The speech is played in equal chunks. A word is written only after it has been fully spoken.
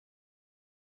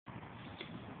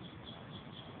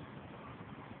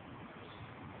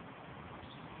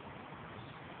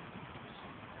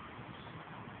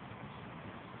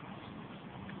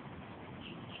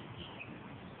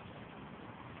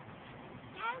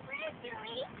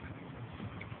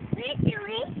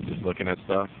Looking at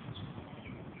stuff.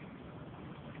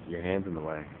 Your hand's in the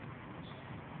way.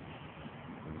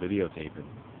 I'm videotaping.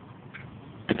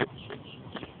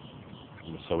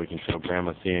 So we can show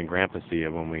Grandma C and Grandpa C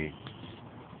when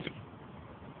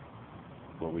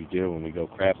what we do when we go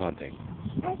crab hunting.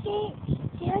 Look,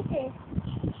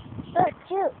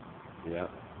 two. Yeah.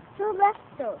 Two left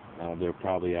though. They're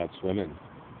probably out swimming.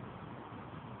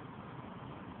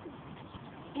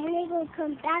 And they're going to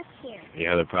come back here.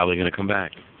 Yeah, they're probably going to come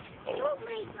back. Oh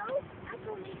my God. I'm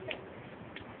going to make it.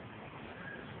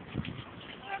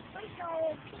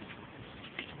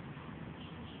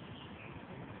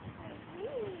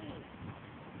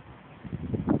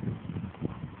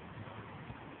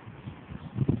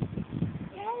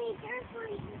 Daddy, there's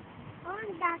one on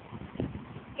that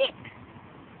stick.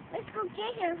 Let's go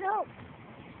get your help.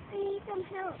 We need some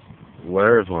help.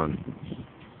 Where's one?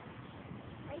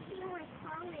 I see one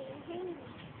falling and hanging.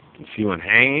 You see one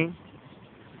hanging?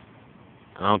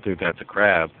 I don't think that's a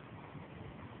crab.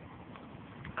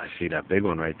 I see that big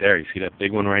one right there. You see that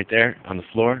big one right there on the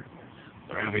floor?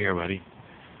 Right over here, buddy.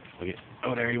 Look at,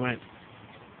 oh, there he went.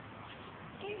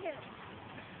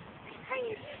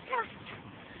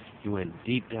 He went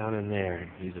deep down in there.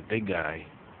 He's a big guy.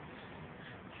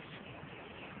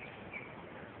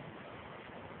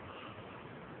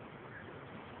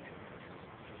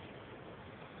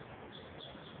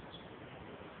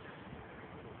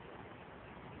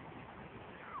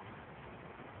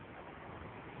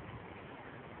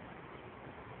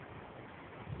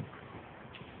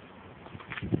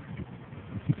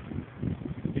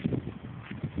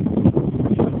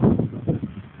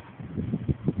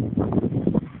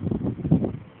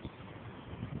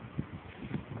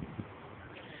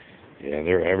 Yeah,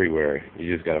 they're everywhere.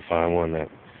 You just gotta find one that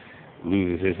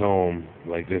loses his home,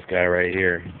 like this guy right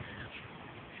here.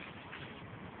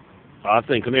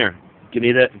 Austin, come here. Give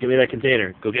me that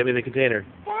container. Go get me the container.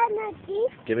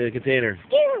 Give me the container.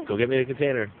 Go get me the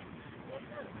container.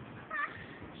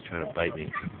 He's trying to bite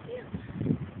me.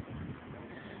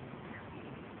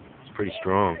 It's pretty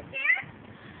strong.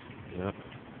 Yep.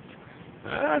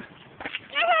 Ah.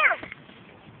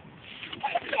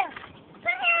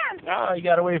 Oh, you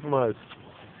got away from us.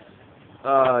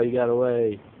 Oh, you got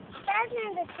away. That's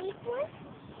not the deep one?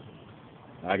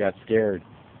 I got scared.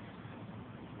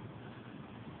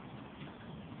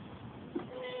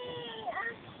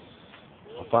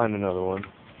 I'll find another one.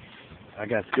 I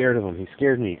got scared of him. He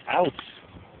scared me. Ouch.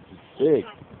 He's big.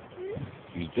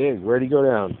 He's big. Where'd he go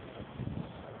down?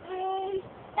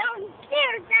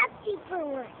 Downstairs. That's the deeper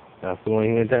one. That's the one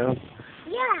he went down?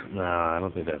 Yeah. No, I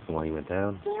don't think that's the one he went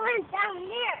down. He went down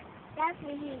there. That's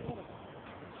where he went.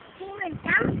 He went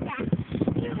down there.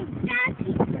 He went that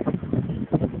deeper.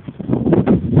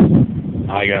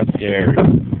 I got scared.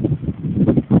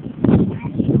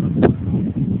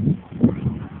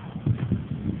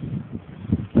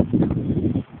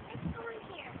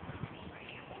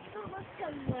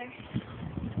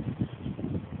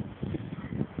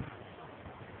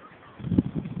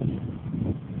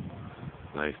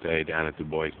 Nice day down at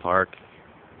Duboise Park.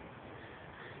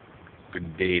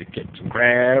 Good day to catch some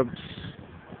crabs.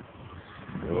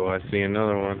 Oh, I see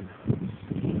another one.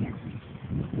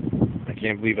 I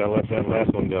can't believe I let that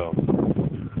last one go.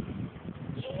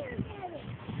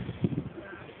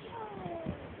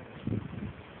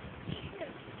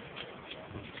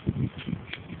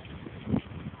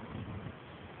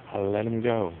 I let him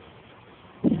go.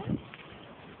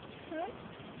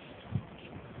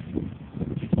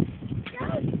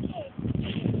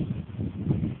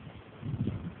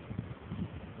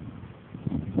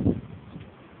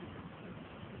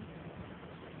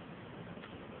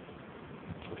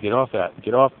 Get off that.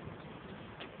 Get off.